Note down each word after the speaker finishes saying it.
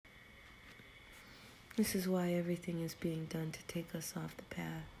This is why everything is being done to take us off the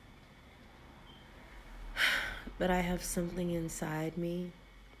path. But I have something inside me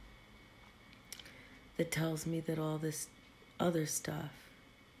that tells me that all this other stuff,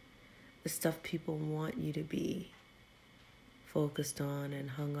 the stuff people want you to be focused on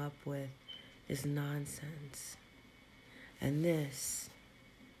and hung up with, is nonsense. And this,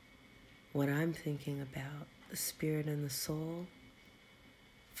 what I'm thinking about, the spirit and the soul,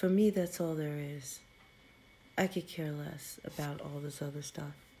 for me, that's all there is. I could care less about all this other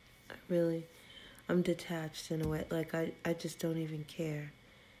stuff. I'm detached in a way, like I just don't even care.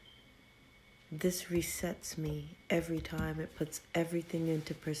 This resets me every time. It puts everything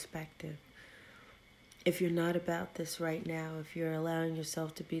into perspective. If you're not about this right now, if you're allowing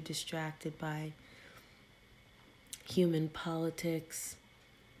yourself to be distracted by human politics,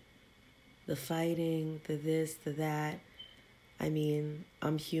 the fighting, the this, the that, I mean,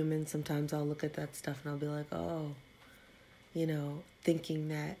 I'm human. Sometimes I'll look at that stuff and I'll be like, oh, thinking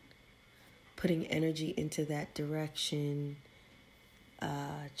that putting energy into that direction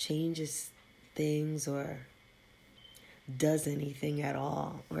changes things or does anything at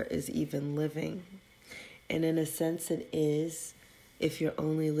all or is even living. And in a sense it is, if you're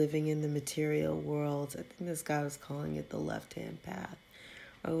only living in the material world. I think this guy was calling it the left-hand path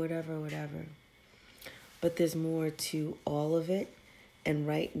or whatever. But there's more to all of it. And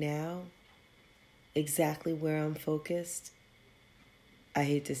right now, exactly where I'm focused, I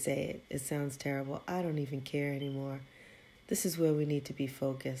hate to say it, it sounds terrible. I don't even care anymore. This is where we need to be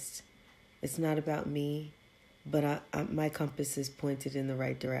focused. It's not about me, but my compass is pointed in the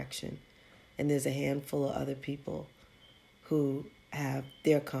right direction. And there's a handful of other people who have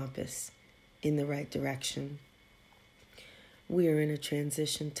their compass in the right direction. We are in a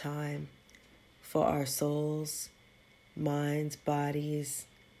transition time for our souls, minds, bodies,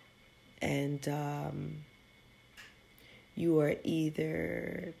 and you are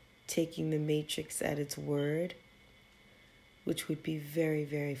either taking the matrix at its word, which would be very,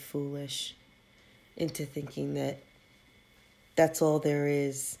 very foolish, into thinking that that's all there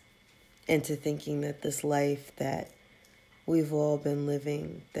is, into thinking that this life that we've all been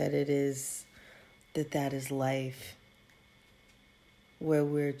living, that is life, where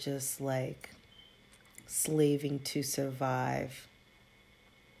we're just like slaving to survive,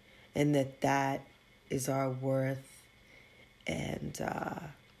 and that is our worth, and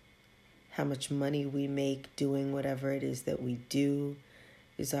how much money we make doing whatever it is that we do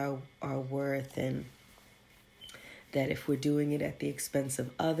is our worth, and that if we're doing it at the expense of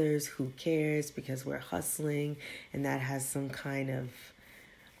others, who cares, because we're hustling, and that has some kind of,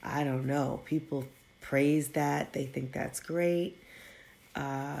 I don't know, people praise that, they think that's great,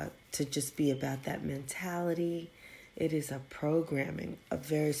 to just be about that mentality. It is a programming, a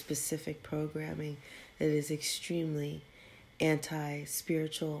very specific programming that is extremely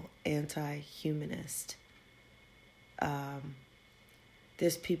anti-spiritual, anti-humanist.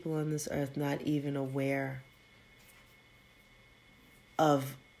 There's people on this earth not even aware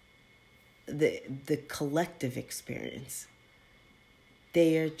of the collective experience.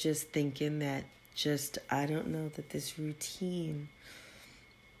 They are just thinking that that this routine,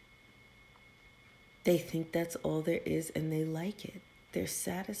 they think that's all there is, and they like it. They're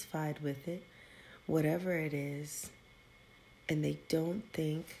satisfied with it, whatever it is. And they don't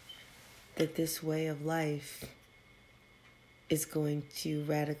think that this way of life is going to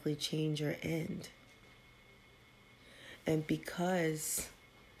radically change or end. And because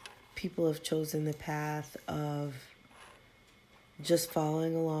people have chosen the path of just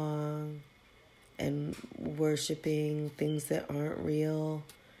following along and worshiping things that aren't real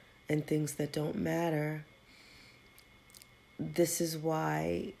and things that don't matter, this is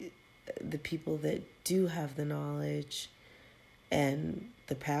why the people that do have the knowledge and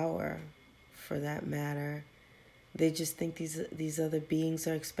the power, for that matter, they just think these other beings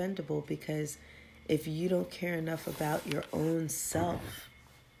are expendable, because if you don't care enough about your own self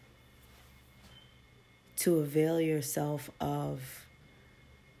to avail yourself of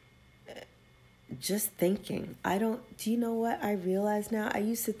just thinking. Do you know what I realize now? I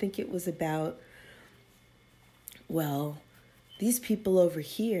used to think it was about, well, these people over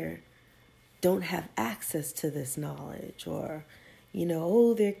here don't have access to this knowledge, or,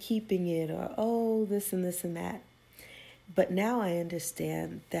 they're keeping it, or, this and this and that. But now I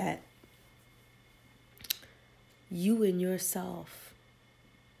understand that you and yourself,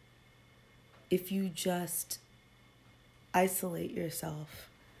 if you just isolate yourself,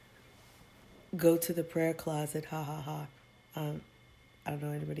 go to the prayer closet, I don't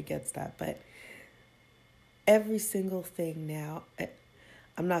know anybody gets that, but every single thing now,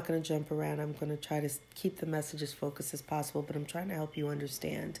 I'm not going to jump around. I'm going to try to keep the message as focused as possible, but I'm trying to help you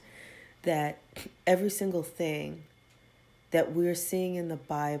understand that every single thing that we're seeing in the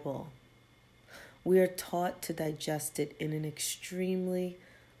Bible, we are taught to digest it in an extremely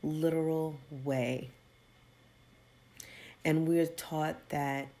literal way. And we're taught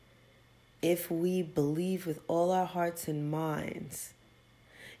that if we believe with all our hearts and minds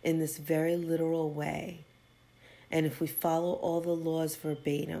in this very literal way, and if we follow all the laws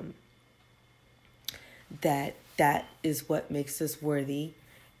verbatim, that is what makes us worthy,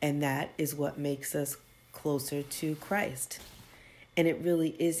 and that is what makes us closer to Christ. And it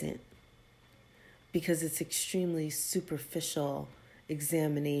really isn't, because it's extremely superficial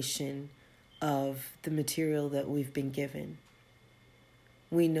examination of the material that we've been given.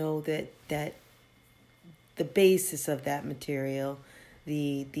 We know that the basis of that material,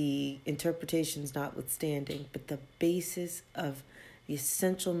 the interpretations notwithstanding, but the basis of the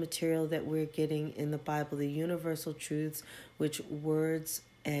essential material that we're getting in the Bible, the universal truths, which words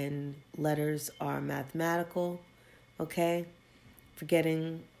and letters are mathematical, okay?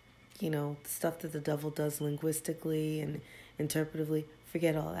 Forgetting, stuff that the devil does linguistically and interpretively,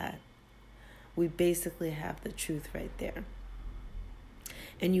 forget all that. We basically have the truth right there.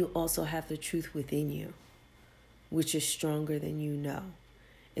 And you also have the truth within you, which is stronger than you know.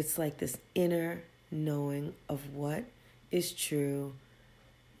 It's like this inner knowing of what is true,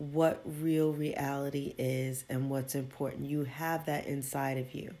 what real reality is, and what's important. You have that inside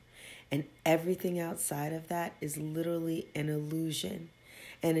of you. And everything outside of that is literally an illusion.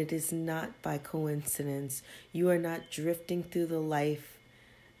 And it is not by coincidence. You are not drifting through the life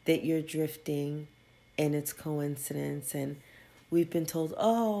that you're drifting, and it's coincidence. And we've been told,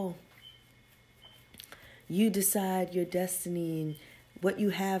 oh, you decide your destiny, and what you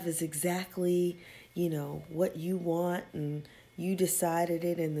have is exactly, what you want, and you decided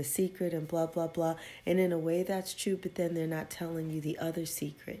it in the secret and blah, blah, blah. And in a way that's true, but then they're not telling you the other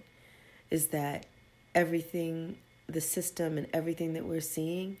secret, is that everything, the system and everything that we're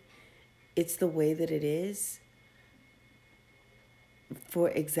seeing, it's the way that it is for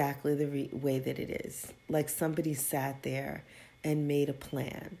exactly the way that it is. Like somebody sat there and made a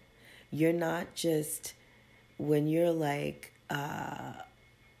plan. You're not just, when you're like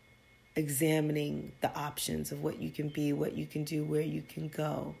examining the options of what you can be, what you can do, where you can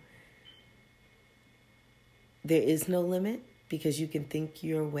go, there is no limit, because you can think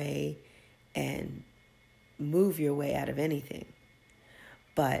your way and move your way out of anything.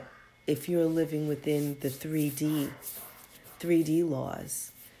 But if you're living within the 3D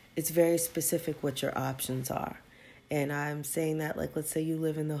laws, it's very specific what your options are. And I'm saying that, like, let's say you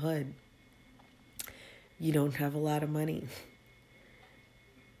live in the hood. You don't have a lot of money.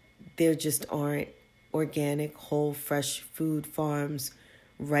 There just aren't organic, whole, fresh food farms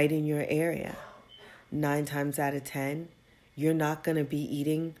right in your area. 9 times out of 10, you're not going to be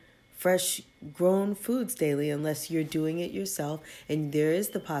eating fresh grown foods daily unless you're doing it yourself, and there is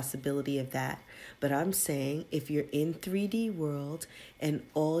the possibility of that. But I'm saying, if you're in 3D world and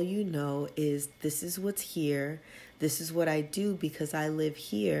all you know is this is what's here, this is what I do because I live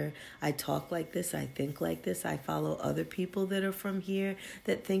here, I talk like this, I think like this, I follow other people that are from here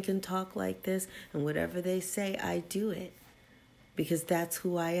that think and talk like this, and whatever they say, I do it because that's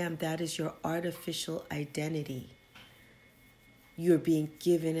who I am. That is your artificial identity. You're being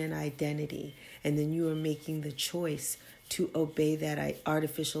given an identity, and then you are making the choice to obey that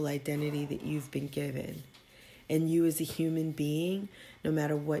artificial identity that you've been given. And you as a human being, no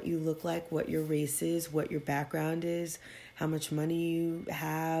matter what you look like, what your race is, what your background is, how much money you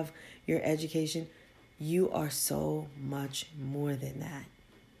have, your education, you are so much more than that.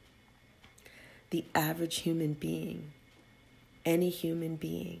 The average human being, any human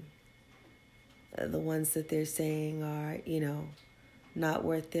being, the ones that they're saying are, not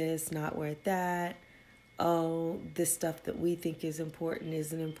worth this, not worth that. Oh, this stuff that we think is important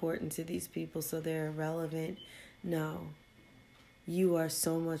isn't important to these people, so they're irrelevant. No. You are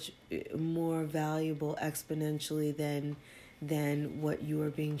so much more valuable exponentially than what you are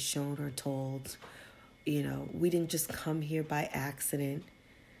being shown or told. We didn't just come here by accident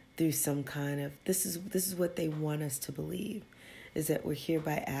through some kind of, this is what they want us to believe, is that we're here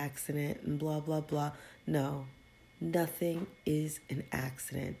by accident and blah, blah, blah. No. Nothing is an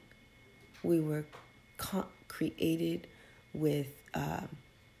accident. We were created with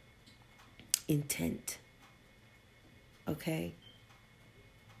intent, okay?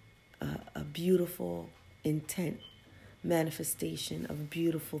 A beautiful intent, manifestation of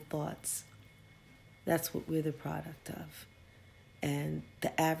beautiful thoughts. That's what we're the product of. And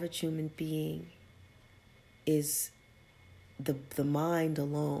the average human being is the mind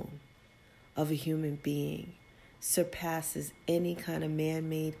alone of a human being surpasses any kind of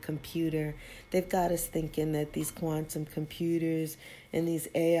man-made computer. They've got us thinking that these quantum computers and these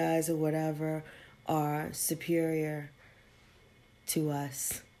AIs or whatever are superior to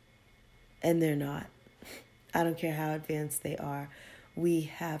us. And they're not. I don't care how advanced they are. We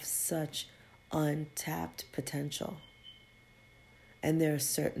have such untapped potential. And there are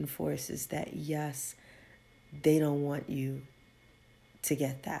certain forces that, yes, they don't want you to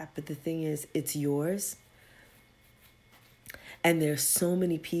get that. But the thing is, it's yours. And there's so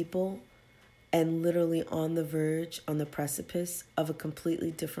many people and literally on the verge, on the precipice of a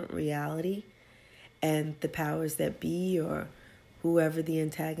completely different reality. And the powers that be, or whoever the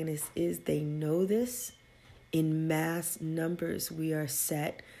antagonist is, they know this. In mass numbers, we are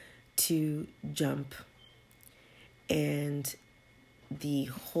set to jump. And the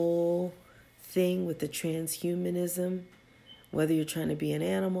whole thing with the transhumanism, whether you're trying to be an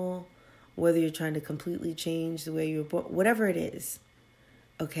animal, whether you're trying to completely change the way you were born, whatever it is,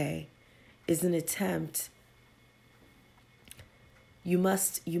 okay, is an attempt. You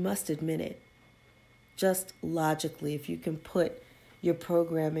must admit it. Just logically, if you can put your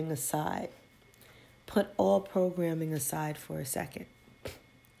programming aside, put all programming aside for a second,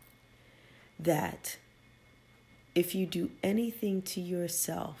 that if you do anything to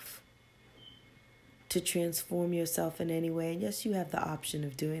yourself to transform yourself in any way, and yes, you have the option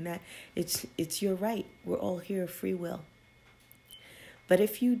of doing that, it's your right. We're all here of free will. But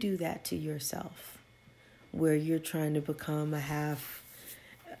if you do that to yourself, where you're trying to become a half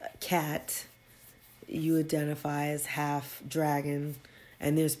cat, you identify as half dragon,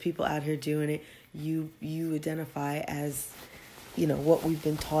 and there's people out here doing it, you identify as, you know, what we've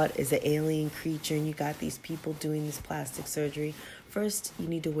been taught is an alien creature, and you got these people doing this plastic surgery. First, you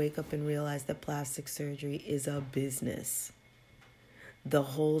need to wake up and realize that plastic surgery is a business. The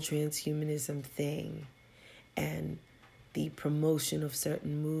whole transhumanism thing and the promotion of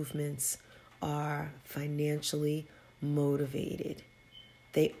certain movements are financially motivated.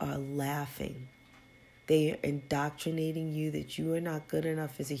 They are laughing. They are indoctrinating you that you are not good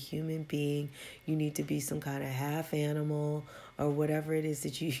enough as a human being. You need to be some kind of half animal or whatever it is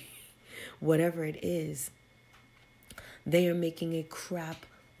that you, whatever it is. They are making a crap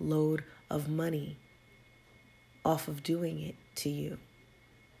load of money off of doing it to you.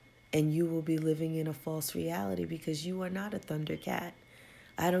 And you will be living in a false reality because you are not a Thundercat.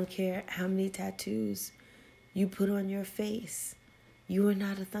 I don't care how many tattoos you put on your face. You are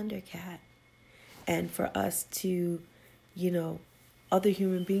not a Thundercat. And for us to, you know, other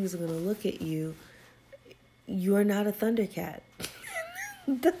human beings are going to look at you. You are not a Thundercat.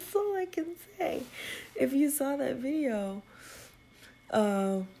 That's all I can say. If you saw that video,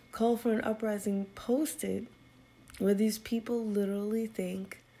 Call for an Uprising posted, where these people literally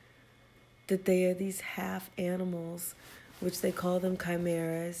think that they are these half animals, which they call them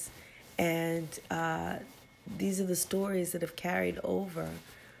chimeras, and these are the stories that have carried over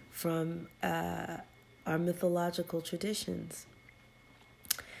from our mythological traditions.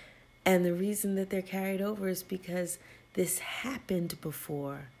 And the reason that they're carried over is because this happened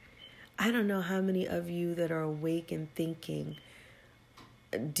before. I don't know how many of you that are awake and thinking,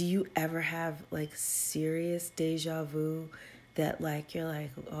 do you ever have like serious deja vu that like you're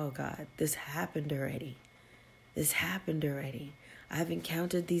like, oh God, this happened already. This happened already. I've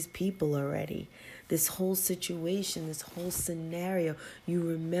encountered these people already. This whole situation, this whole scenario, you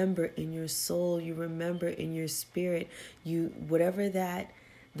remember in your soul, you remember in your spirit, you whatever that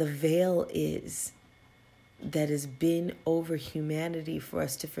the veil is that has been over humanity for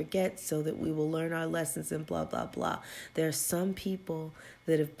us to forget so that we will learn our lessons and blah, blah, blah. There are some people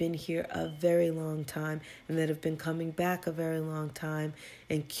that have been here a very long time and that have been coming back a very long time,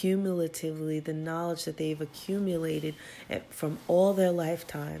 and cumulatively the knowledge that they've accumulated from all their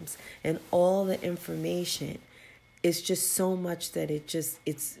lifetimes and all the information is just so much that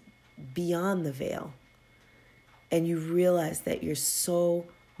it's beyond the veil. And you realize that you're so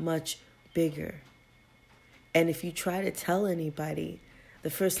much bigger. And if you try to tell anybody, the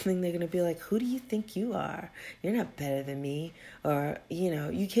first thing they're going to be like, who do you think you are? You're not better than me. Or, you know,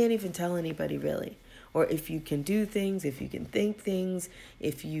 you can't even tell anybody really. Or if you can do things, if you can think things,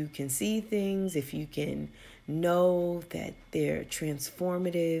 if you can see things, if you can know that they're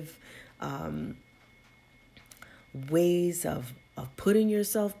transformative ways of putting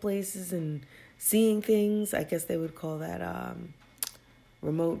yourself places and seeing things. I guess they would call that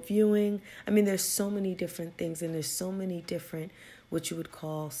remote viewing. I mean, there's so many different things, and there's so many different what you would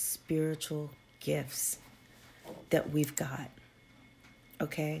call spiritual gifts that we've got.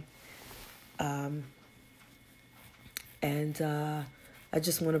 Okay? And I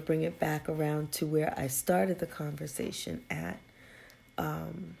just want to bring it back around to where I started the conversation at.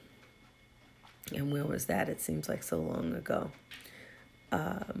 And where was that? It seems like so long ago.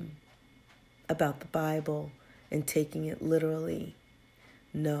 About the Bible and taking it literally.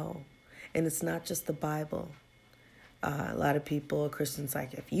 No. And it's not just the Bible. A lot of people, Christians,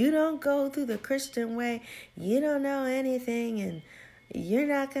 like, if you don't go through the Christian way, you don't know anything and you're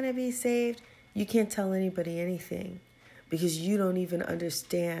not going to be saved. You can't tell anybody anything because you don't even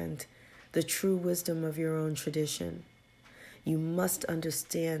understand the true wisdom of your own tradition. You must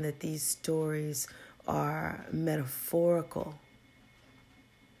understand that these stories are metaphorical.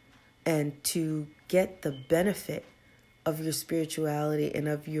 And to get the benefit of your spirituality and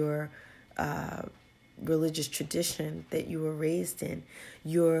of your religious tradition that you were raised in,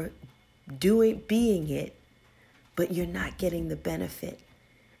 you're being it, but you're not getting the benefit.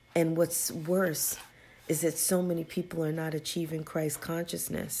 And what's worse is that so many people are not achieving Christ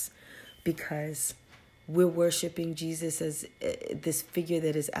consciousness because we're worshiping Jesus as this figure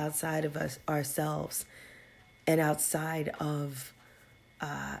that is outside of us, ourselves, and outside of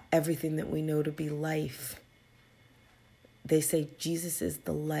everything that we know to be life. They say Jesus is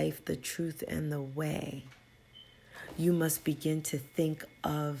the life, the truth, and the way. You must begin to think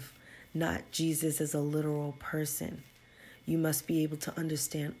of not Jesus as a literal person. You must be able to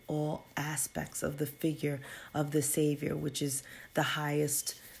understand all aspects of the figure of the Savior, which is the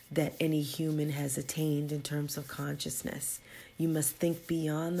highest that any human has attained in terms of consciousness. You must think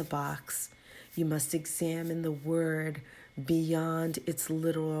beyond the box. You must examine the word beyond its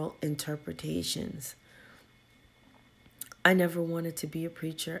literal interpretations. I never wanted to be a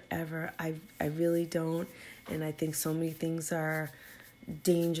preacher, ever. I really don't. And I think so many things are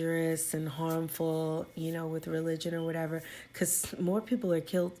dangerous and harmful, with religion or whatever, because more people are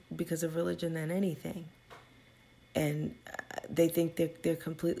killed because of religion than anything. And they think they're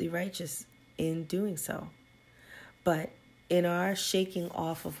completely righteous in doing so. But in our shaking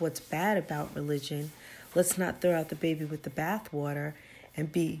off of what's bad about religion, let's not throw out the baby with the bathwater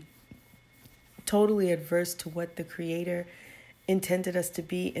and be totally adverse to what the Creator intended us to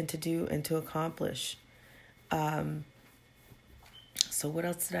be and to do and to accomplish. So what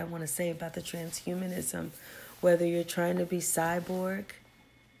else did I want to say about the transhumanism? Whether you're trying to be cyborg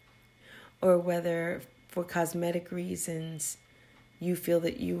or whether for cosmetic reasons you feel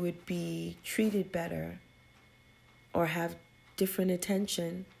that you would be treated better or have different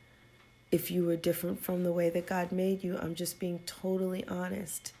attention if you were different from the way that God made you, I'm just being totally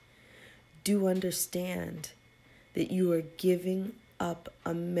honest. Do understand that you are giving up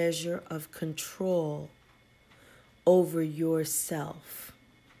a measure of control over yourself.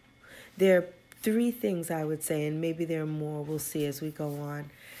 There are 3 things I would say, and maybe there are more, we'll see as we go on,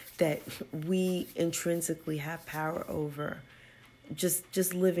 that we intrinsically have power over.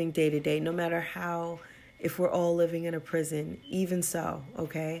 Just living day to day, no matter how, if we're all living in a prison, even so,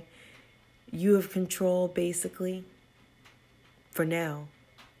 okay? You have control, basically, for now,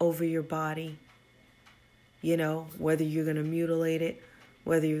 over your body. Whether you're going to mutilate it,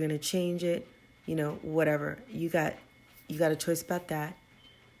 whether you're going to change it, whatever. You got a choice about that.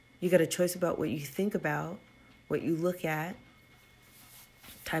 You got a choice about what you think about, what you look at,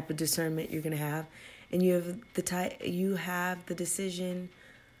 type of discernment you're going to have, and you have the decision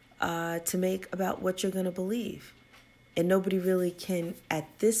to make about what you're going to believe. And nobody really can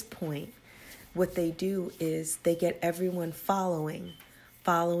at this point. What they do is they get everyone following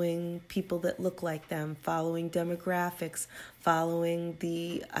people that look like them, following demographics, following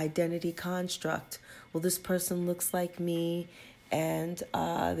the identity construct. Well, this person looks like me and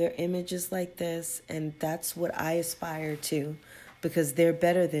their image is like this, and that's what I aspire to because they're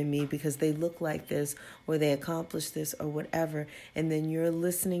better than me because they look like this or they accomplish this or whatever. And then you're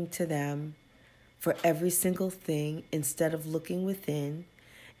listening to them for every single thing instead of looking within.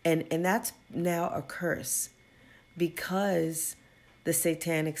 And that's now a curse because the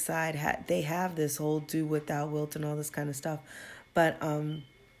satanic side, they have this whole do what thou wilt and all this kind of stuff. But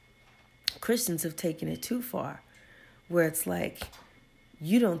Christians have taken it too far where it's like,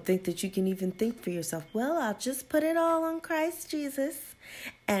 you don't think that you can even think for yourself. Well, I'll just put it all on Christ Jesus.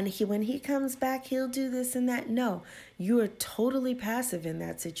 And when he comes back, he'll do this and that. No, you are totally passive in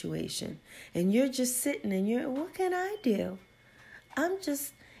that situation. And you're just sitting and what can I do? I'm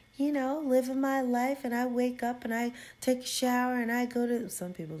just, living my life, and I wake up and I take a shower and I go to,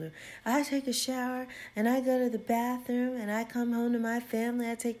 some people do, I take a shower and I go to the bathroom and I come home to my family,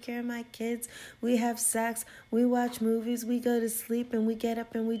 I take care of my kids, we have sex, we watch movies, we go to sleep, and we get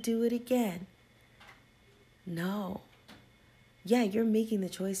up and we do it again. No. Yeah, you're making the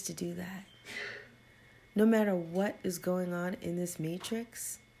choice to do that. no matter what is going on in this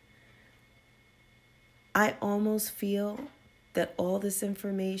matrix, I almost feel that all this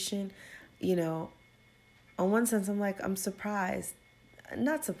information, on one sense, I'm like, I'm surprised.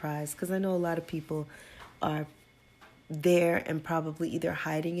 Not surprised, because I know a lot of people are there and probably either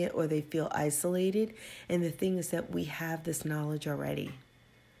hiding it or they feel isolated. And the thing is that we have this knowledge already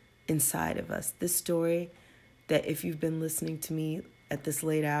inside of us. This story that if you've been listening to me at this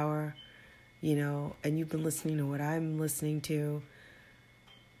late hour, and you've been listening to what I'm listening to,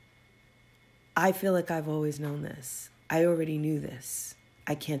 I feel like I've always known this. I already knew this.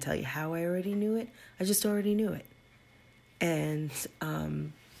 I can't tell you how I already knew it. I just already knew it. And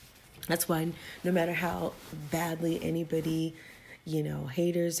that's why no matter how badly anybody,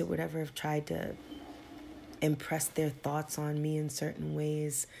 haters or whatever have tried to impress their thoughts on me in certain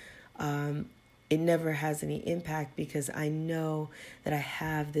ways, it never has any impact, because I know that I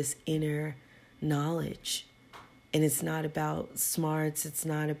have this inner knowledge. And it's not about smarts. It's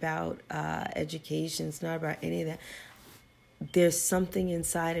not about education. It's not about any of that. There's something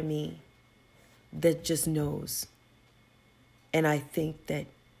inside of me that just knows. And I think that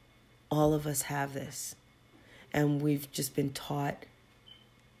all of us have this. And we've just been taught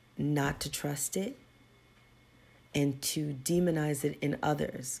not to trust it and to demonize it in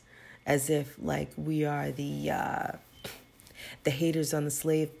others, as if like we are the haters on the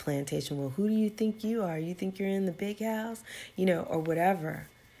slave plantation. Well, who do you think you are? You think you're in the big house? Or whatever.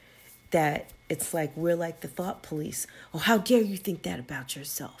 That it's like we're like the thought police. Oh, how dare you think that about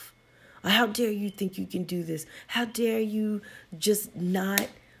yourself? Or how dare you think you can do this? How dare you just not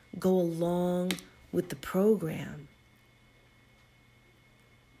go along with the program?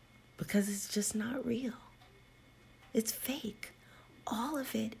 Because it's just not real. It's fake. All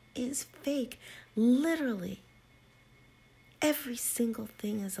of it is fake. Literally. Every single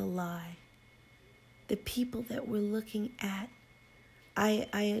thing is a lie. The people that we're looking at, I'm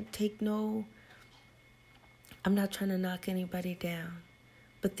not trying to knock anybody down,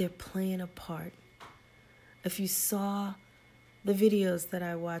 but they're playing a part. If you saw the videos that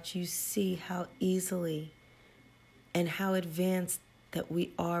I watch, you see how easily and how advanced that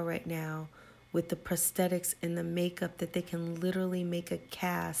we are right now with the prosthetics and the makeup, that they can literally make a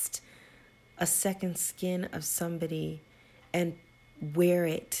cast, a second skin of somebody and wear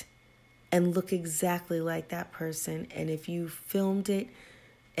it and look exactly like that person. And if you filmed it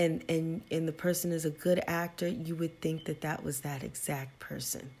and the person is a good actor, you would think that that was that exact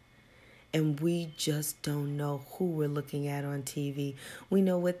person. And we just don't know who we're looking at on TV. We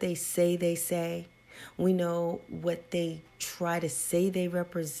know what they say. We know what they try to say they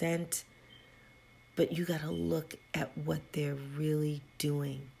represent. But you got to look at what they're really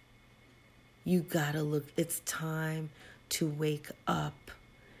doing. You got to look. It's time to wake up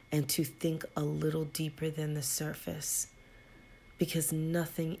and to think a little deeper than the surface, because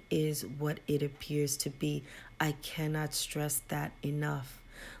nothing is what it appears to be. I cannot stress that enough.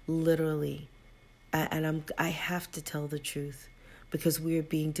 Literally. I have to tell the truth, because we are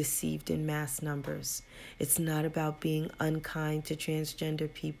being deceived in mass numbers. It's not about being unkind to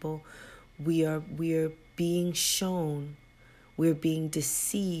transgender people. We are being shown, we're being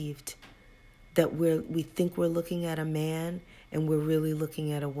deceived that we think we're looking at a man and we're really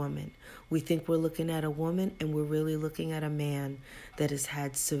looking at a woman. We think we're looking at a woman and we're really looking at a man that has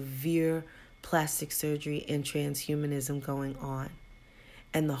had severe plastic surgery and transhumanism going on.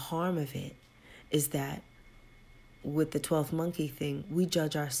 And the harm of it is that with the 12th monkey thing, we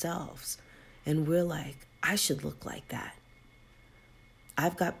judge ourselves and we're like, I should look like that.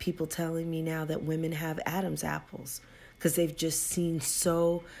 I've got people telling me now that women have Adam's apples because they've just seen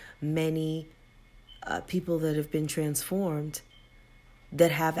so many people that have been transformed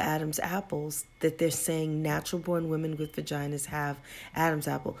that have Adam's apples, that they're saying natural-born women with vaginas have Adam's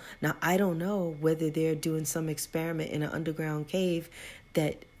apple. Now, I don't know whether they're doing some experiment in an underground cave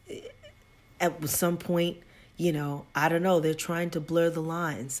that at some point, I don't know, they're trying to blur the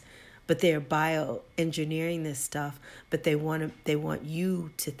lines, but they're bioengineering this stuff, but they want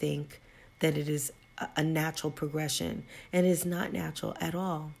you to think that it is a natural progression, and it is not natural at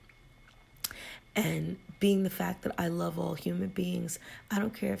all. And being the fact that I love all human beings, I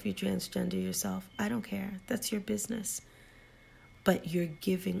don't care if you transgender yourself. I don't care. That's your business. But you're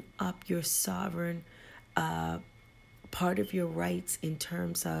giving up your sovereign part of your rights in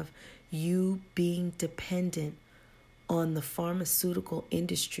terms of you being dependent on the pharmaceutical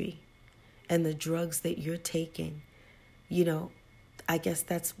industry and the drugs that you're taking. I guess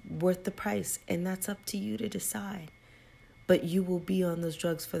that's worth the price, and that's up to you to decide. But you will be on those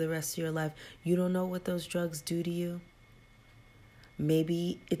drugs for the rest of your life. You don't know what those drugs do to you.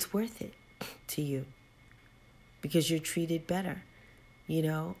 Maybe it's worth it to you. because you're treated better. You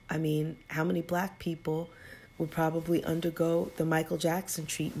know, I mean, how many black people would probably undergo the Michael Jackson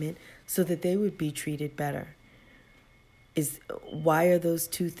treatment so that they would be treated better? Why are those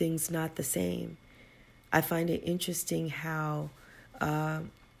two things not the same? I find it interesting how,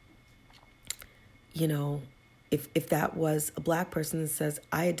 you know, if that was a black person that says,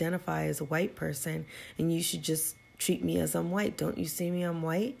 I identify as a white person and you should just treat me as I'm white. Don't you see me, I'm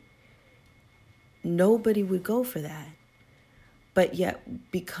white? Nobody would go for that. But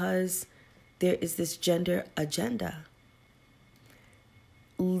yet, because there is this gender agenda,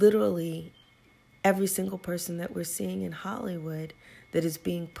 literally every single person that we're seeing in Hollywood that is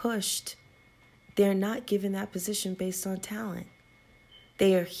being pushed, they're not given that position based on talent.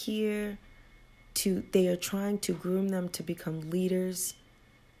 They are trying to groom them to become leaders,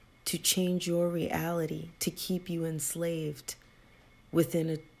 to change your reality, to keep you enslaved within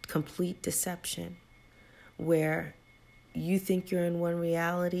a complete deception where you think you're in one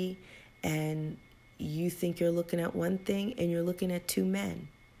reality and you think you're looking at one thing and you're looking at two men.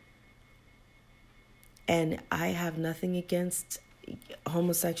 And I have nothing against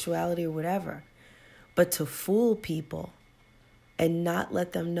homosexuality or whatever, but to fool people and not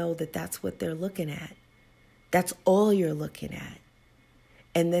let them know that that's what they're looking at, that's all you're looking at.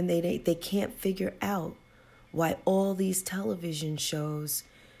 And then they can't figure out why all these television shows,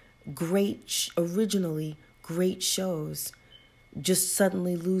 originally great shows, just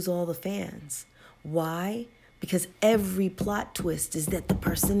suddenly lose all the fans. Why? Because every plot twist is that the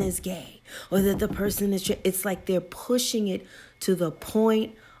person is gay or that the person is... It's like they're pushing it to the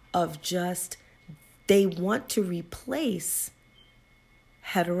point of just... They want to replace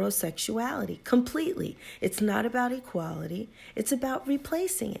heterosexuality completely. It's not about equality. It's about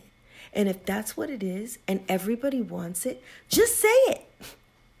replacing it. And if that's what it is and everybody wants it, just say it.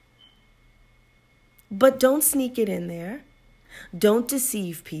 But don't sneak it in there. Don't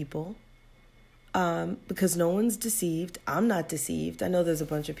deceive people, because no one's deceived. I'm not deceived. I know there's a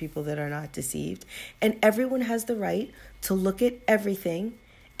bunch of people that are not deceived. And everyone has the right to look at everything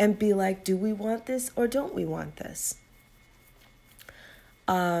and be like, do we want this or don't we want this?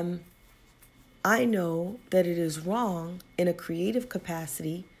 I know that it is wrong in a creative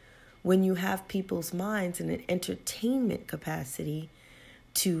capacity when you have people's minds in an entertainment capacity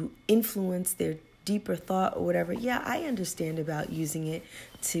to influence their deeper thought or whatever. Yeah, I understand about using it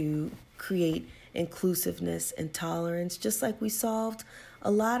to create inclusiveness and tolerance, just like we solved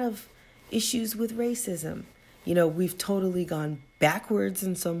a lot of issues with racism. You know, we've totally gone backwards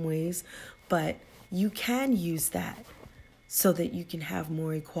in some ways, but you can use that so that you can have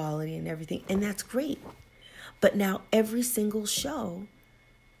more equality and everything, and that's great. But now every single show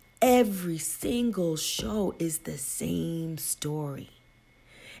is the same story.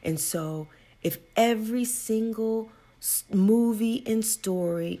 And so if every single movie and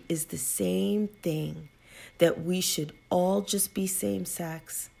story is the same thing, that we should all just be same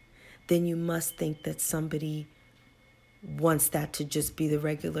sex, then you must think that somebody wants that to just be the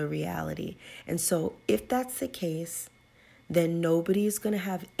regular reality. And so if that's the case, then nobody is going to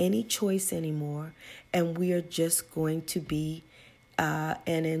have any choice anymore, and we are just going to be an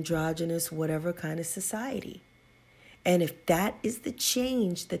androgynous whatever kind of society. And if that is the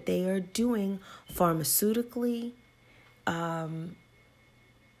change that they are doing pharmaceutically, that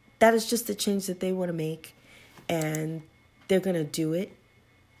is just the change that they want to make, and they're going to do it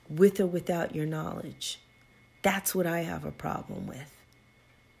with or without your knowledge. That's what I have a problem with,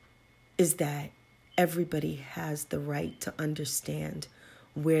 is that everybody has the right to understand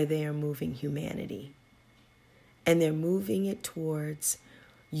where they are moving humanity. And they're moving it towards,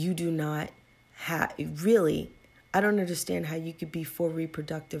 you do not have... Really, I don't understand how you could be for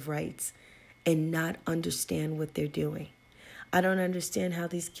reproductive rights and not understand what they're doing. I don't understand how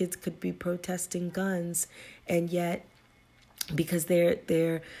these kids could be protesting guns, and yet, because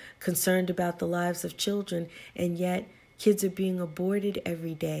they're concerned about the lives of children, and yet kids are being aborted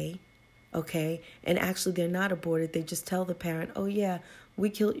every day, okay? And actually they're not aborted. They just tell the parent, oh yeah, we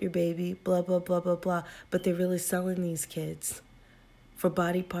killed your baby, blah, blah, blah, blah, blah. But they're really selling these kids for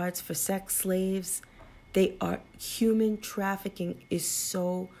body parts, for sex slaves. Human trafficking is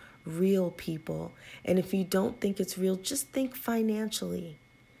so real, people. And if you don't think it's real, just think financially.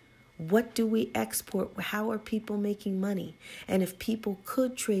 What do we export? How are people making money? And if people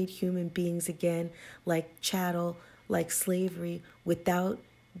could trade human beings again, like chattel, like slavery, without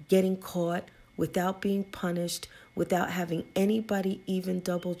getting caught, without being punished, without having anybody even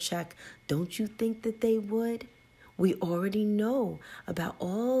double check, don't you think that they would? We already know about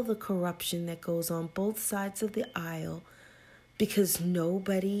all the corruption that goes on both sides of the aisle, because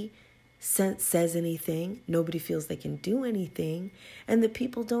nobody says anything. Nobody feels they can do anything. And the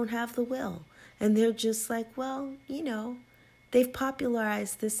people don't have the will. And they're just like, well, they've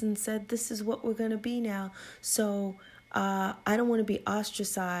popularized this and said, this is what we're going to be now. So I don't want to be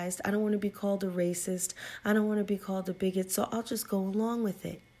ostracized. I don't want to be called a racist. I don't want to be called a bigot. So I'll just go along with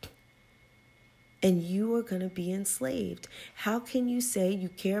it. And you are going to be enslaved. How can you say you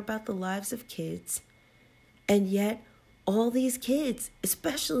care about the lives of kids, and yet all these kids,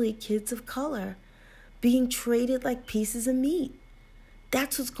 especially kids of color, being traded like pieces of meat?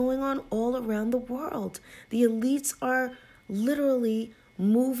 That's what's going on all around the world. The elites are literally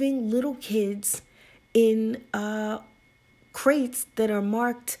moving little kids in crates that are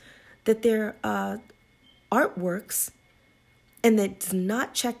marked that they're artworks, and that's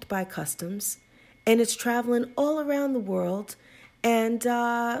not checked by customs. And it's traveling all around the world. And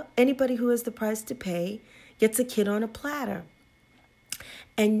anybody who has the price to pay gets a kid on a platter.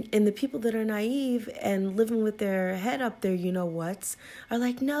 And the people that are naive and living with their head up their you-know-whats are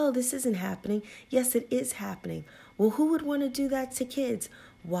like, no, this isn't happening. Yes, it is happening. Well, who would want to do that to kids?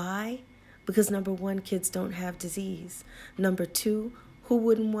 Why? Because number one, kids don't have disease. Number two, who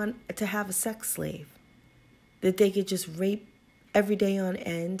wouldn't want to have a sex slave that they could just rape every day on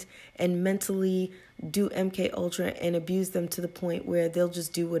end and mentally do MK Ultra and abuse them to the point where they'll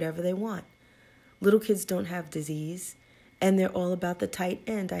just do whatever they want? Little kids don't have disease, and they're all about the tight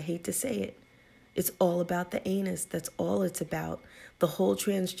end. I hate to say it. It's all about the anus. That's all it's about. The whole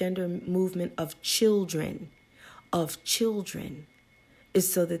transgender movement of children,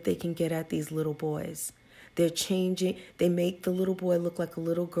 is so that they can get at these little boys. They're changing. They make the little boy look like a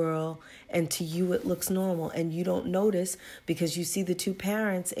little girl, and to you it looks normal, and you don't notice because you see the two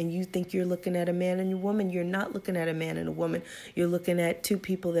parents and you think you're looking at a man and a woman. You're not looking at a man and a woman. You're looking at two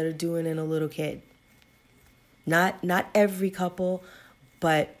people that are doing in a little kid. Not every couple,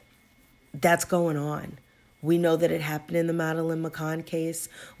 but that's going on. We know that it happened in the Madeleine McCann case.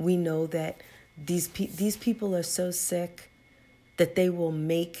 We know that these people are so sick that they will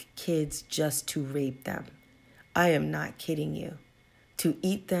make kids just to rape them. I am not kidding you. To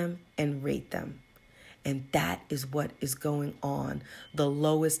eat them and rape them. And that is what is going on, the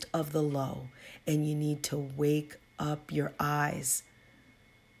lowest of the low. And you need to wake up your eyes.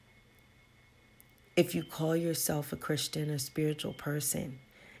 If you call yourself a Christian or spiritual person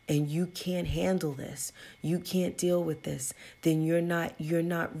and you can't handle this, you can't deal with this, then you're not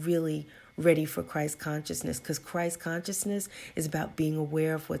really ready for Christ consciousness, because Christ consciousness is about being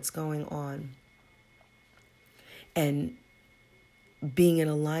aware of what's going on and being in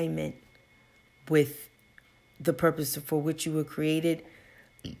alignment with the purpose for which you were created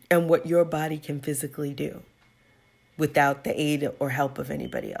and what your body can physically do without the aid or help of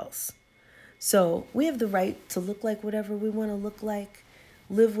anybody else. So we have the right to look like whatever we want to look like,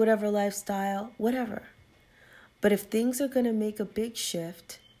 live whatever lifestyle, whatever. But if things are going to make a big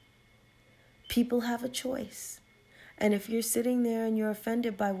shift, people have a choice. And if you're sitting there and you're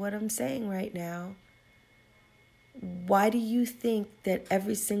offended by what I'm saying right now, why do you think that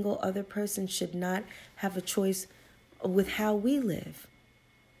every single other person should not have a choice with how we live?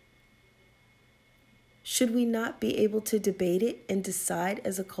 Should we not be able to debate it and decide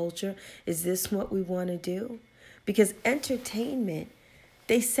as a culture, is this what we want to do? Because entertainment,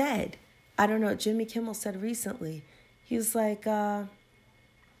 they said, I don't know, Jimmy Kimmel said recently, he was like,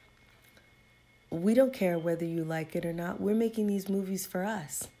 we don't care whether you like it or not. We're making these movies for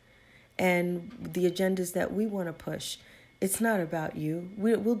us and the agendas that we want to push. It's not about you.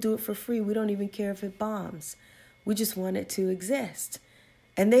 We'll do it for free. We don't even care if it bombs. We just want it to exist.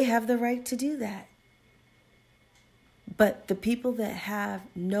 And they have the right to do that. But the people that have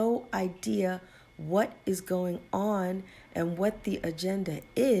no idea what is going on and what the agenda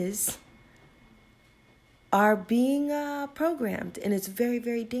is are being programmed. And it's very,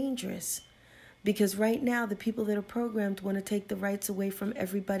 very dangerous. Because right now, the people that are programmed want to take the rights away from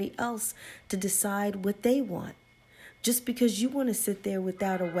everybody else to decide what they want. Just because you want to sit there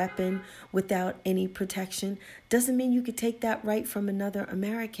without a weapon, without any protection, doesn't mean you could take that right from another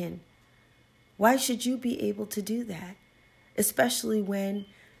American. Why should you be able to do that? Especially when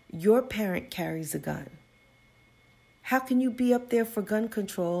your parent carries a gun. How can you be up there for gun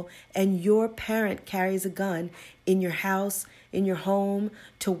control and your parent carries a gun in your house, in your home,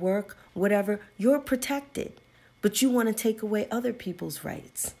 to work, whatever? You're protected, but you want to take away other people's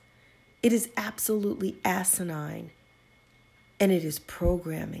rights. It is absolutely asinine, and it is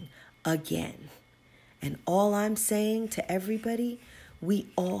programming again. And all I'm saying to everybody,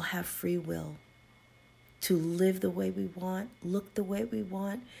 we all have free will to live the way we want, look the way we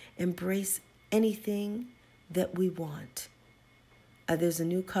want, embrace anything that we want. There's a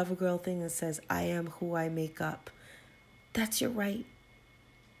new CoverGirl thing that says, I am who I make up. That's your right.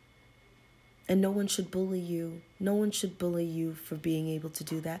 And no one should bully you. No one should bully you for being able to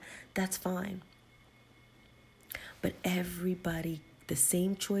do that. That's fine. But everybody, the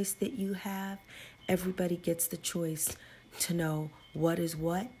same choice that you have, everybody gets the choice to know what is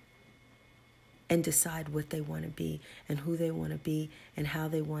what and decide what they want to be and who they want to be and how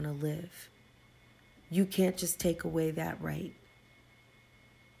they want to live. You can't just take away that right.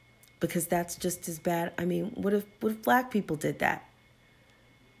 Because that's just as bad. I mean, what if black people did that?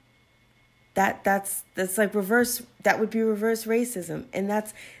 That's like reverse, that would be reverse racism. And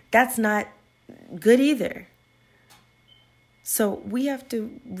that's not good either. So we have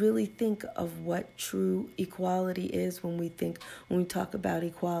to really think of what true equality is when we talk about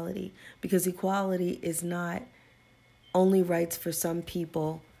equality. Because equality is not only rights for some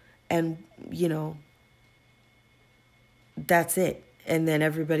people and, that's it. And then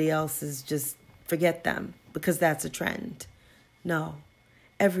everybody else is just forget them because that's a trend. No,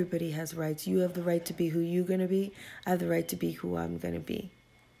 everybody has rights. You have the right to be who you're going to be. I have the right to be who I'm going to be.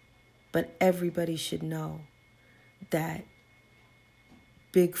 But everybody should know that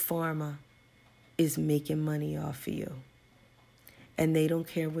Big Pharma is making money off of you. And they don't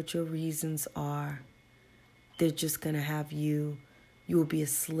care what your reasons are. They're just going to have you. You will be a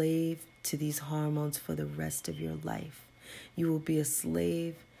slave to these hormones for the rest of your life. You will be a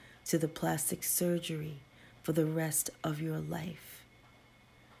slave to the plastic surgery for the rest of your life.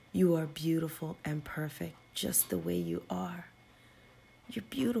 You are beautiful and perfect just the way you are. You're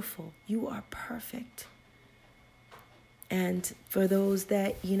beautiful. You are perfect. And for those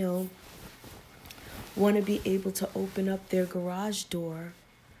that, want to be able to open up their garage door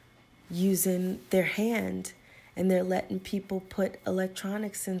using their hand, and they're letting people put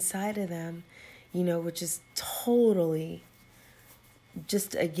electronics inside of them, which is totally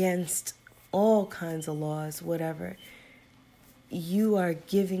just against all kinds of laws, whatever. You are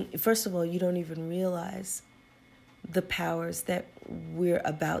giving, first of all, you don't even realize the powers that we're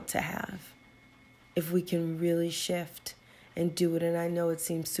about to have if we can really shift and do it. And I know it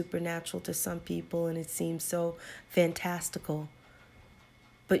seems supernatural to some people and it seems so fantastical,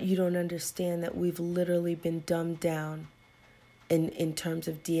 but you don't understand that we've literally been dumbed down in terms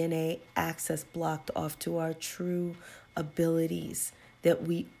of DNA access, blocked off to our true abilities that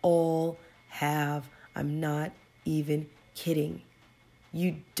we all have. I'm not even kidding.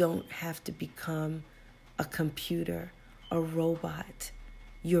 You don't have to become a computer, a robot.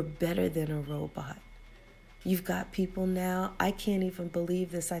 You're better than a robot. You've got people now, I can't even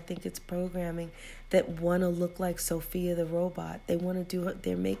believe this, I think it's programming, that want to look like Sophia the robot. They want to do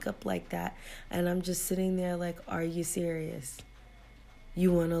their makeup like that. And I'm just sitting there like, are you serious?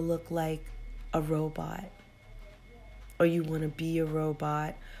 You want to look like a robot, or you want to be a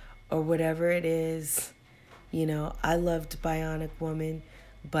robot, or whatever it is. I loved Bionic Woman,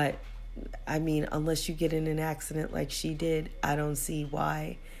 but I mean, unless you get in an accident like she did, I don't see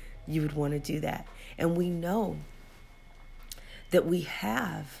why you would want to do that. And we know that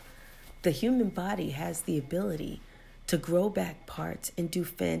the human body has the ability to grow back parts and do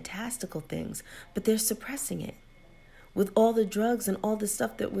fantastical things, but they're suppressing it. With all the drugs and all the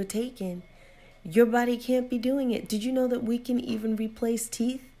stuff that we're taking, your body can't be doing it. Did you know that we can even replace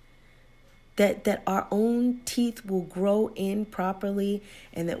teeth? That our own teeth will grow in properly,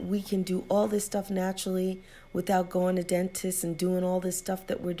 and that we can do all this stuff naturally without going to dentists and doing all this stuff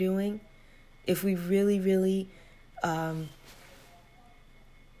that we're doing? If we really, really had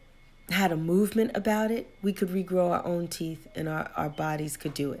a movement about it, we could regrow our own teeth and our bodies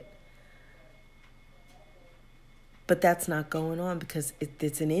could do it. But that's not going on because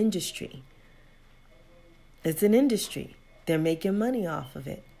it's an industry. It's an industry. They're making money off of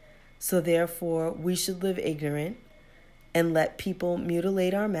it. So therefore, we should live ignorant and let people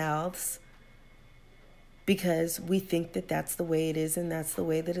mutilate our mouths because we think that that's the way it is and that's the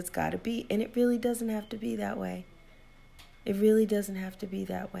way that it's got to be. And it really doesn't have to be that way. It really doesn't have to be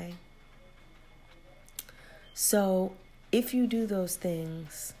that way. So if you do those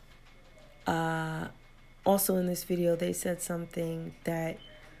things, also in this video, they said something that,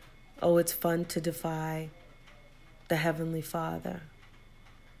 it's fun to defy the Heavenly Father.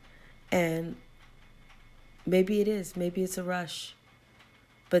 And maybe it is. Maybe it's a rush.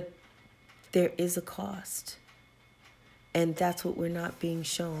 But there is a cost. And that's what we're not being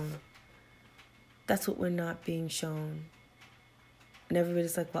shown. That's what we're not being shown. And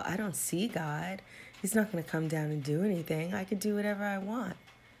everybody's like, well, I don't see God. He's not going to come down and do anything. I can do whatever I want.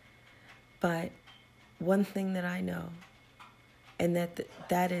 But one thing that I know, and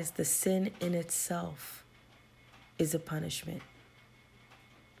that is the sin in itself is a punishment.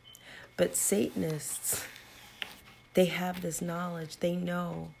 But Satanists, they have this knowledge. They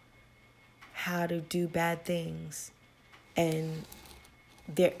know how to do bad things. And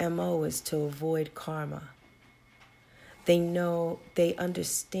their MO is to avoid karma. They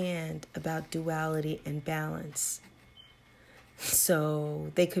understand about duality and balance.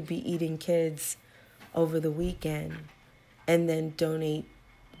 So they could be eating kids over the weekend and then donate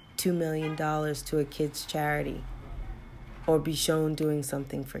 $2 million to a kid's charity or be shown doing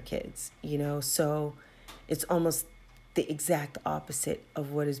something for kids, So it's almost the exact opposite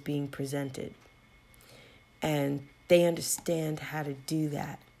of what is being presented. And they understand how to do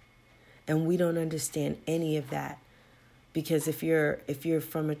that. And we don't understand any of that. Because if you're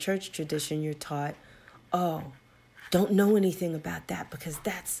from a church tradition, you're taught, don't know anything about that because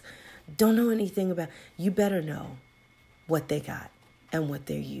don't know anything about. You better know what they got and what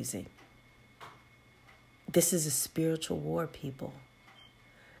they're using. This is a spiritual war, people.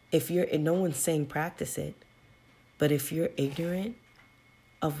 And no one's saying practice it, but if you're ignorant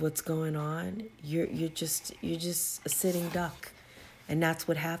of what's going on, you're just a sitting duck. And that's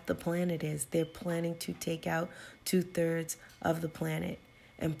what half the planet is. They're planning to take out 2/3 of the planet.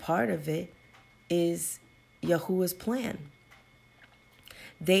 And part of it is Yahuwah's plan.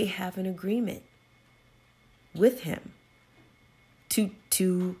 They have an agreement with him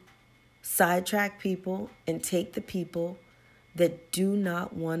to sidetrack people and take the people that do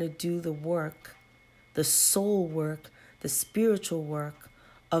not want to do the work, the soul work, the spiritual work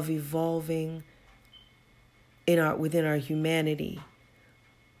of evolving within our humanity,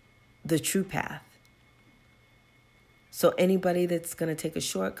 the true path. So anybody that's going to take a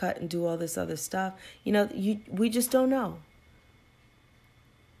shortcut and do all this other stuff, we just don't know.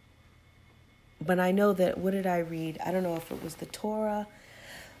 But I know that, what did I read? I don't know if it was the Torah,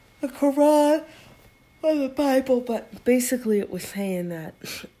 the Quran, or the Bible, but basically it was saying that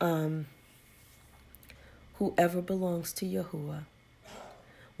whoever belongs to Yahuwah,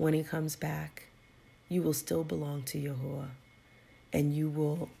 when he comes back, you will still belong to Yahuwah, and you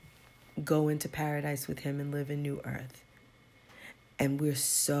will go into paradise with him and live in new earth. And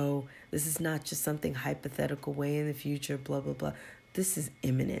this is not just something hypothetical way in the future, blah, blah, blah. This is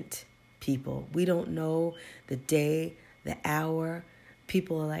imminent, people. We don't know the day, the hour.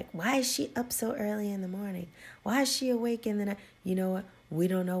 People are like, why is she up so early in the morning? Why is she awake in the night? You know what? We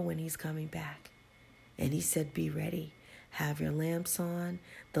don't know when he's coming back. And he said, be ready. Have your lamps on.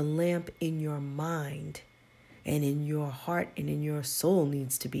 The lamp in your mind and in your heart and in your soul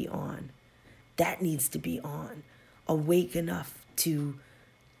needs to be on. That needs to be on. Awake enough to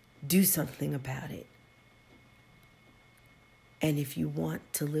do something about it. And if you want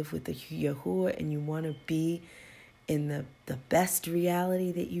to live with the Yahuwah and you want to be in the best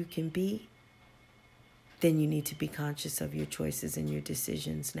reality that you can be, then you need to be conscious of your choices and your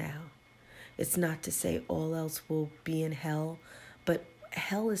decisions now. It's not to say all else will be in hell, but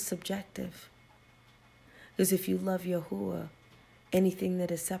hell is subjective. Because if you love Yahuwah, anything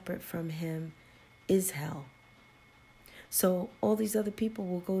that is separate from him is hell. So all these other people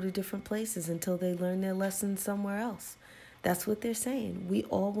will go to different places until they learn their lessons somewhere else. That's what they're saying. We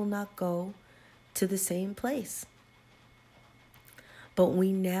all will not go to the same place. But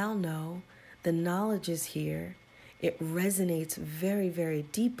we now know the knowledge is here. It resonates very, very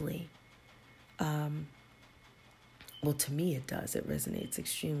deeply. Well, to me it does. It resonates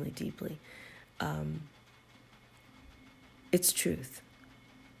extremely deeply. It's truth.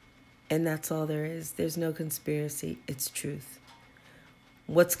 And that's all there is. There's no conspiracy. It's truth.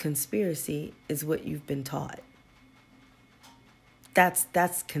 What's conspiracy is what you've been taught.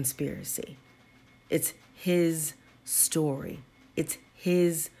 That's conspiracy. It's his story. It's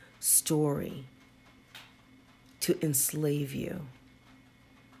his story to enslave you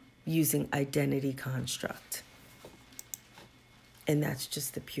using identity construct. And that's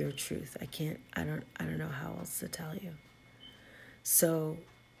just the pure truth. I don't know how else to tell you. So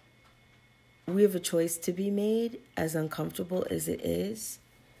we have a choice to be made, as uncomfortable as it is,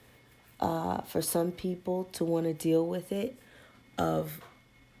 for some people to want to deal with it, of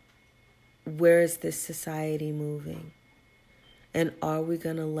where is this society moving? And are we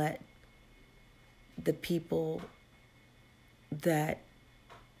going to let the people that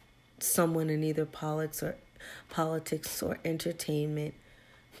someone in either politics or entertainment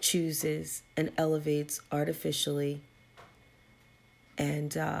chooses and elevates artificially?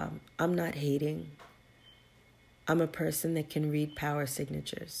 And I'm not hating. I'm a person that can read power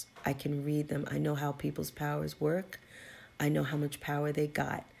signatures. I can read them. I know how people's powers work. I know how much power they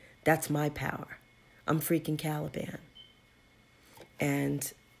got. That's my power. I'm freaking Caliban.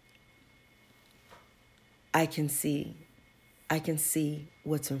 And I can see I can see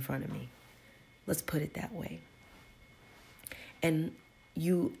what's in front of me. Let's put it that way. And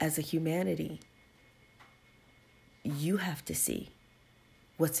you, as a humanity, you have to see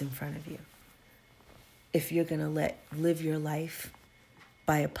what's in front of you. If you're going to live your life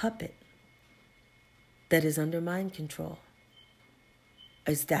by a puppet that is under mind control,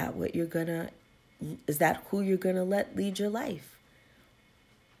 is that who you're going to let lead your life?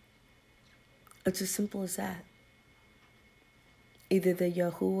 It's as simple as that. Either the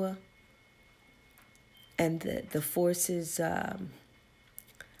Yahuwah and the forces, the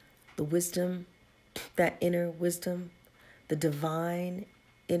wisdom, that inner wisdom, the divine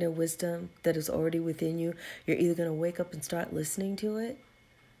inner wisdom that is already within you, you're either going to wake up and start listening to it,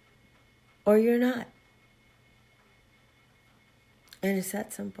 or you're not. And it's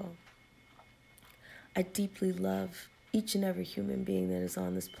that simple. I deeply love each and every human being that is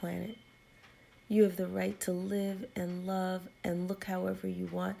on this planet. You have the right to live and love and look however you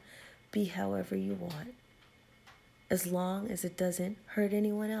want, be however you want, as long as it doesn't hurt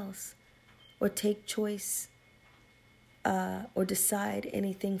anyone else or take choice or decide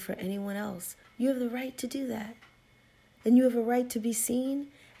anything for anyone else. You have the right to do that. And you have a right to be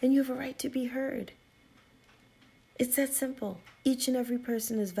seen, and you have a right to be heard. It's that simple. Each and every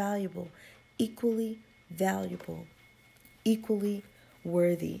person is valuable, equally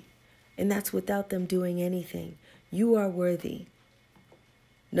worthy. And that's without them doing anything. You are worthy.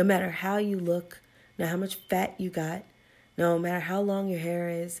 No matter how you look, no matter how much fat you got, no matter how long your hair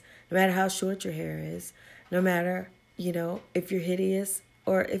is, no matter how short your hair is, no matter, if you're hideous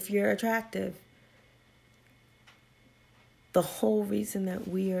or if you're attractive. The whole reason that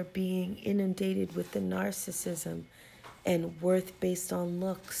we are being inundated with the narcissism and worth based on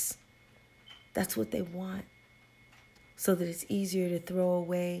looks, that's what they want. So that it's easier to throw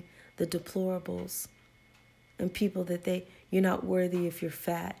away the deplorables and people that you're not worthy if you're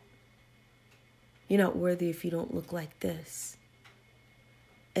fat. You're not worthy if you don't look like this.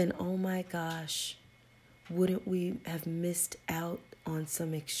 And oh my gosh, wouldn't we have missed out on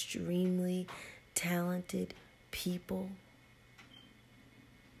some extremely talented people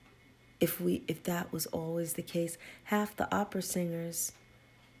if that was always the case? Half the opera singers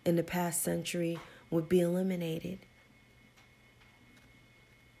in the past century would be eliminated.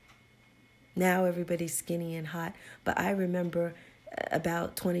 Now everybody's skinny and hot. But I remember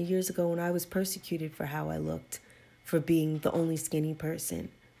about 20 years ago when I was persecuted for how I looked, for being the only skinny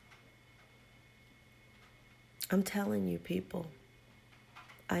person. I'm telling you, people.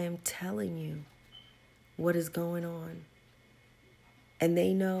 I am telling you what is going on. And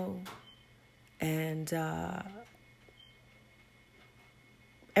they know. And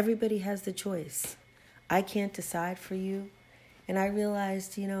everybody has the choice. I can't decide for you. And I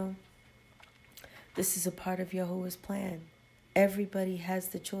realized, this is a part of Yahuwah's plan. Everybody has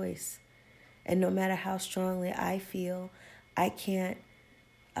the choice. And no matter how strongly I feel, I can't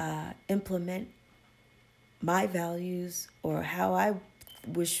implement my values or how I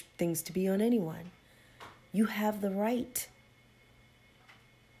wish things to be on anyone. You have the right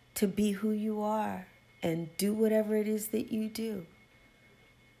to be who you are and do whatever it is that you do.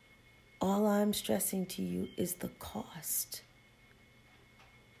 All I'm stressing to you is the cost.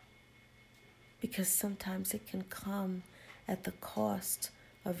 Because sometimes it can come at the cost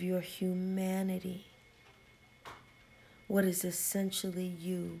of your humanity. What is essentially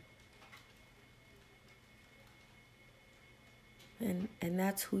you. And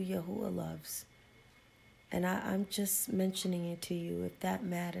that's who Yahuwah loves. And I'm just mentioning it to you if that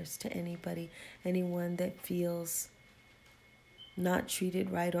matters to anybody, anyone that feels not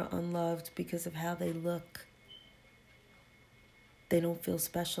treated right or unloved because of how they look. They don't feel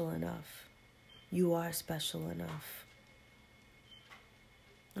special enough. You are special enough.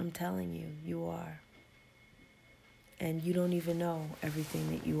 I'm telling you, you are. And you don't even know everything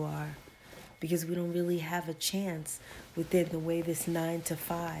that you are, because we don't really have a chance within the way this 9 to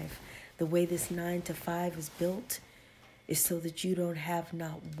 5. The way this 9 to 5 is built is so that you don't have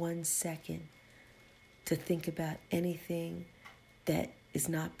not 1 second to think about anything that is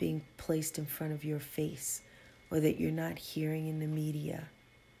not being placed in front of your face or that you're not hearing in the media.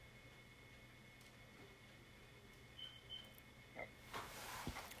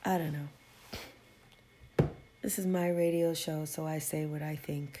 I don't know. This is my radio show, so I say what I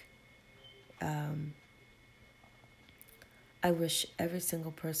think. I wish every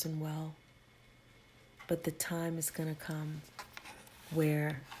single person well, but the time is going to come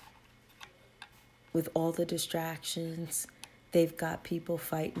where, with all the distractions, they've got people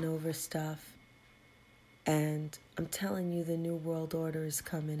fighting over stuff, and I'm telling you, the new world order is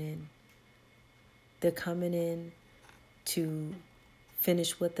coming in. They're coming in to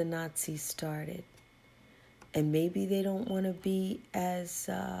finish what the Nazis started. And maybe they don't want to be as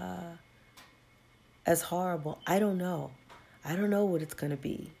horrible. I don't know. I don't know what it's going to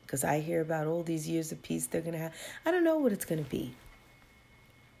be, because I hear about all these years of peace they're going to have. I don't know what it's going to be.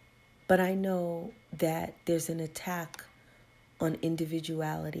 But I know that there's an attack on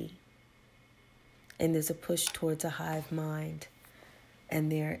individuality. And there's a push towards a hive mind.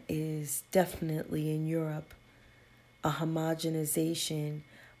 And there is definitely in Europe a homogenization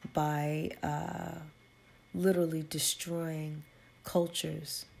by literally destroying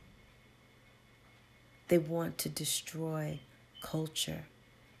cultures. They want to destroy culture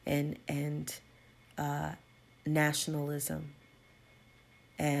and nationalism.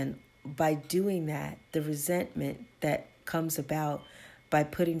 And by doing that, the resentment that comes about by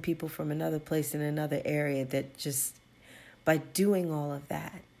putting people from another place in another area, that just by doing all of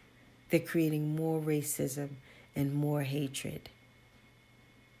that, they're creating more racism and more hatred.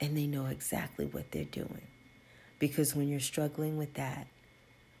 And they know exactly what they're doing. Because when you're struggling with that,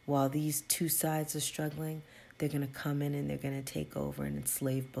 while these two sides are struggling, they're going to come in and they're going to take over and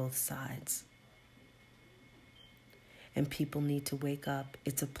enslave both sides. And people need to wake up.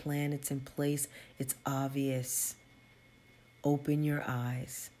 It's a plan. It's in place. It's obvious. Open your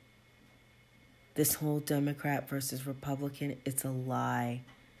eyes. This whole Democrat versus Republican, it's a lie.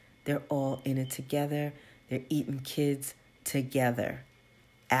 They're all in it together. They're eating kids together.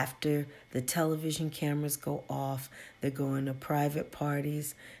 After the television cameras go off, they're going to private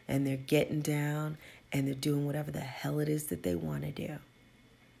parties and they're getting down and they're doing whatever the hell it is that they want to do.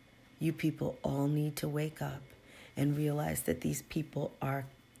 You people all need to wake up and realize that these people are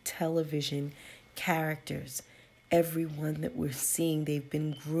television characters. Everyone that we're seeing, they've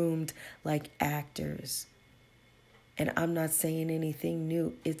been groomed like actors. And I'm not saying anything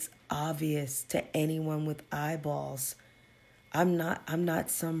new. It's obvious to anyone with eyeballs. I'm not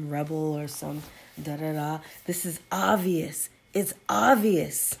some rebel or some da-da-da. This is obvious. It's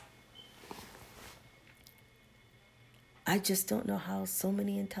obvious. I just don't know how so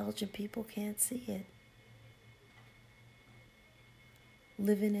many intelligent people can't see it.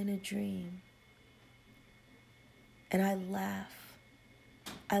 Living in a dream. And I laugh.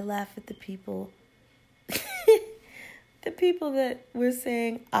 I laugh at the people. The people that were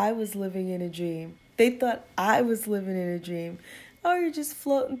saying I was living in a dream. They thought I was living in a dream. Oh, you're just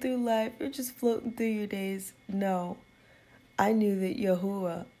floating through life. You're just floating through your days. No. I knew that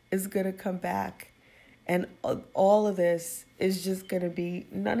Yahuwah is going to come back. And all of this is just going to be,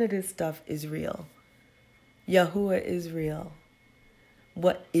 none of this stuff is real. Yahuwah is real.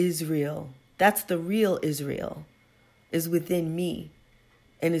 What is real? That's the real Israel. Is within me.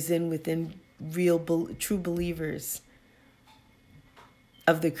 And is within real, true believers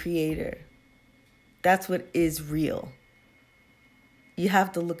of the Creator. That's what is real. You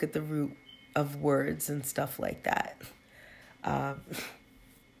have to look at the root of words and stuff like that.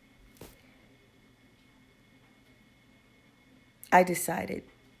 I decided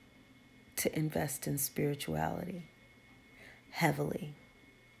to invest in spirituality heavily.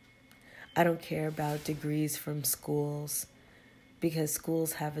 I don't care about degrees from schools, because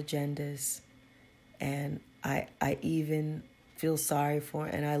schools have agendas. And I even feel sorry for,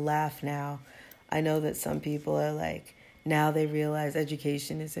 and I laugh now. I know that some people are like, now they realize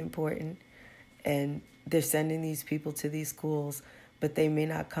education is important and they're sending these people to these schools, but they may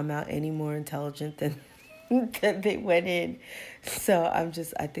not come out any more intelligent than they went in. So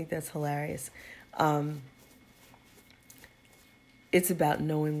I think that's hilarious. It's about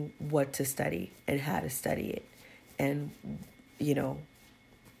knowing what to study and how to study it. And,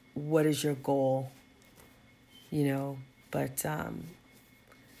 what is your goal? But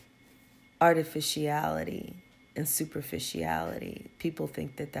artificiality and superficiality, people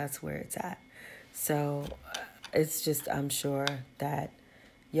think that that's where it's at. So it's just, I'm sure that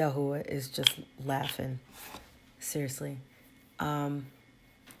Yahuwah is just laughing. Seriously.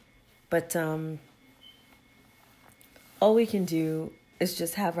 But all we can do is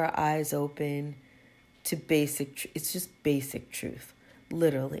just have our eyes open to basic, it's just basic truth.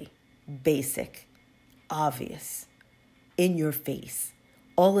 Literally. Basic. Obvious. In your face.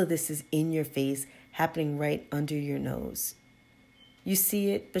 All of this is in your face, happening right under your nose. You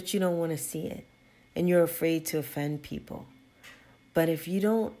see it, but you don't want to see it. And you're afraid to offend people. But if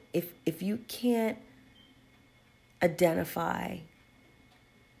you can't identify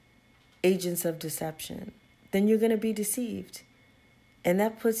agents of deception, then you're going to be deceived. And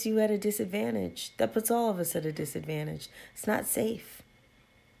that puts you at a disadvantage. That puts all of us at a disadvantage. It's not safe.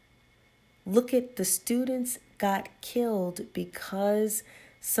 Look at the students got killed because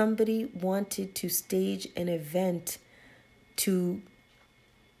somebody wanted to stage an event to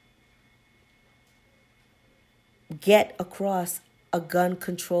get across a gun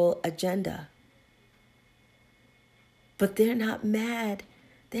control agenda. But they're not mad.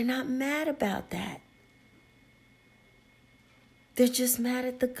 They're not mad about that. They're just mad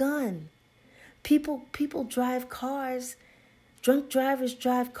at the gun. People drive cars. Drunk drivers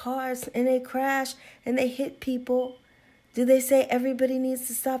drive cars and they crash and they hit people. Do they say everybody needs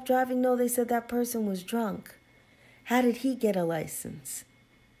to stop driving? No, they said that person was drunk. How did he get a license?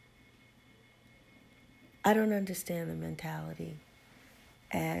 I don't understand the mentality.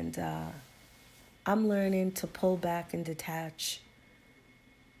 And I'm learning to pull back and detach.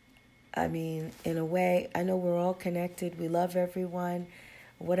 I mean, in a way, I know we're all connected. We love everyone,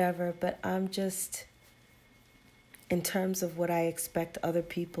 whatever. But I'm just, in terms of what I expect other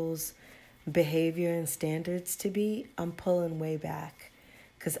people's behavior and standards to be, I'm pulling way back.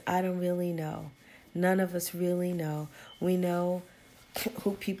 Because I don't really know. None of us really know. We know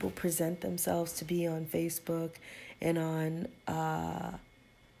who people present themselves to be on Facebook and on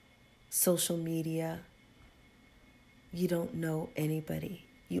social media. You don't know anybody.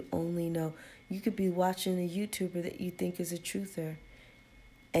 You only know. You could be watching a YouTuber that you think is a truther,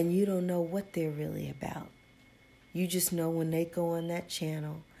 and you don't know what they're really about. You just know when they go on that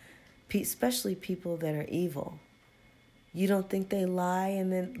channel, especially people that are evil. You don't think they lie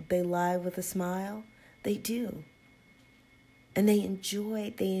and then they lie with a smile? They do. And they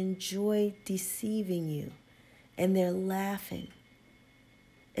enjoy deceiving you. And they're laughing.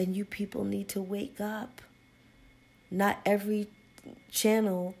 And you people need to wake up. Not every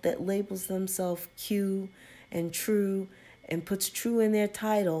channel that labels themselves Q and true and puts true in their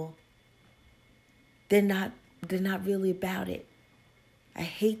title, they're not really about it. I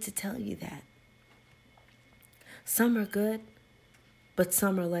hate to tell you that. Some are good, but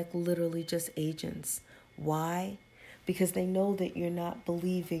some are like literally just agents. Why? Because they know that you're not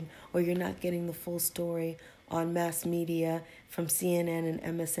believing or you're not getting the full story on mass media from CNN and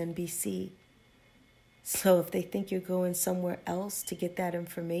MSNBC. So if they think you're going somewhere else to get that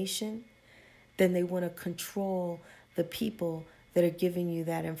information, then they want to control the people that are giving you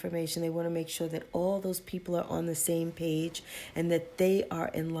that information. They want to make sure that all those people are on the same page and that they are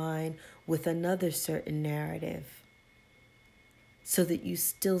in line with another certain narrative, so that you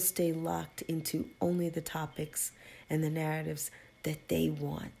still stay locked into only the topics and the narratives that they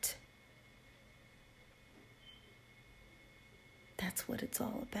want. That's what it's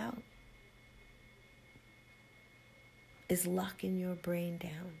all about, is locking your brain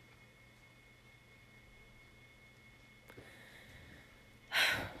down.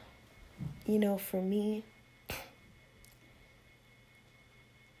 You know, for me,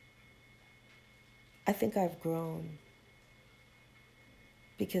 I think I've grown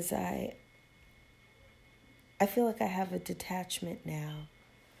because I feel like I have a detachment now.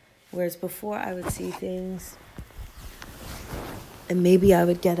 Whereas before I would see things and maybe I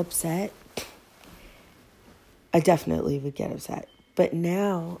would get upset. I definitely would get upset. But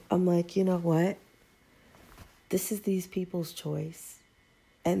now I'm like, you know what? This is these people's choice.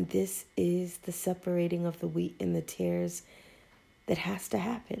 And this is the separating of the wheat and the tares that has to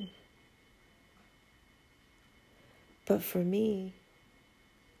happen. But for me,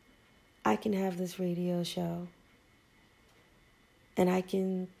 I can have this radio show and I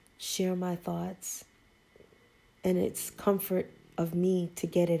can share my thoughts, and it's comfort of me to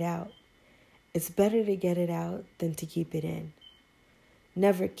get it out. It's better to get it out than to keep it in.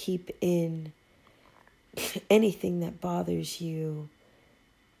 Never keep in anything that bothers you,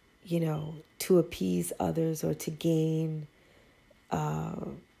 you know, to appease others or to gain, I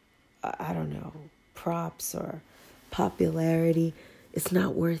don't know, props or popularity. It's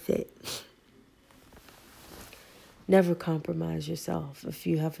not worth it. Never compromise yourself. If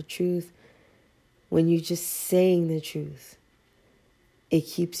you have a truth, when you're just saying the truth, it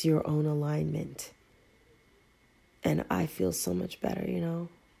keeps your own alignment. And I feel so much better, you know.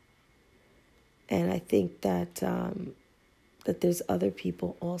 And I think that that there's other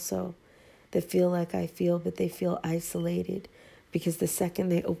people also that feel like I feel, but they feel isolated because the second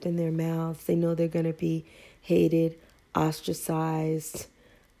they open their mouths, they know they're going to be hated, ostracized,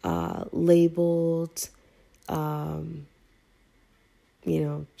 labeled, you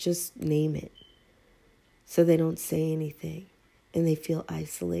know, just name it. So they don't say anything and they feel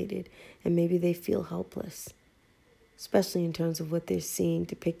isolated and maybe they feel helpless, especially in terms of what they're seeing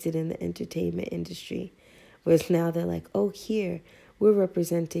depicted in the entertainment industry. Whereas now they're like, oh, here, we're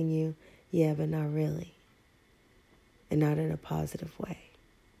representing you. Yeah, but not really. And not in a positive way.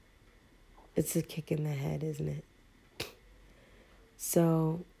 It's a kick in the head, isn't it?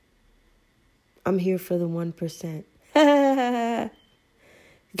 So I'm here for the 1%. The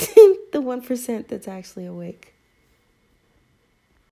 1% that's actually awake.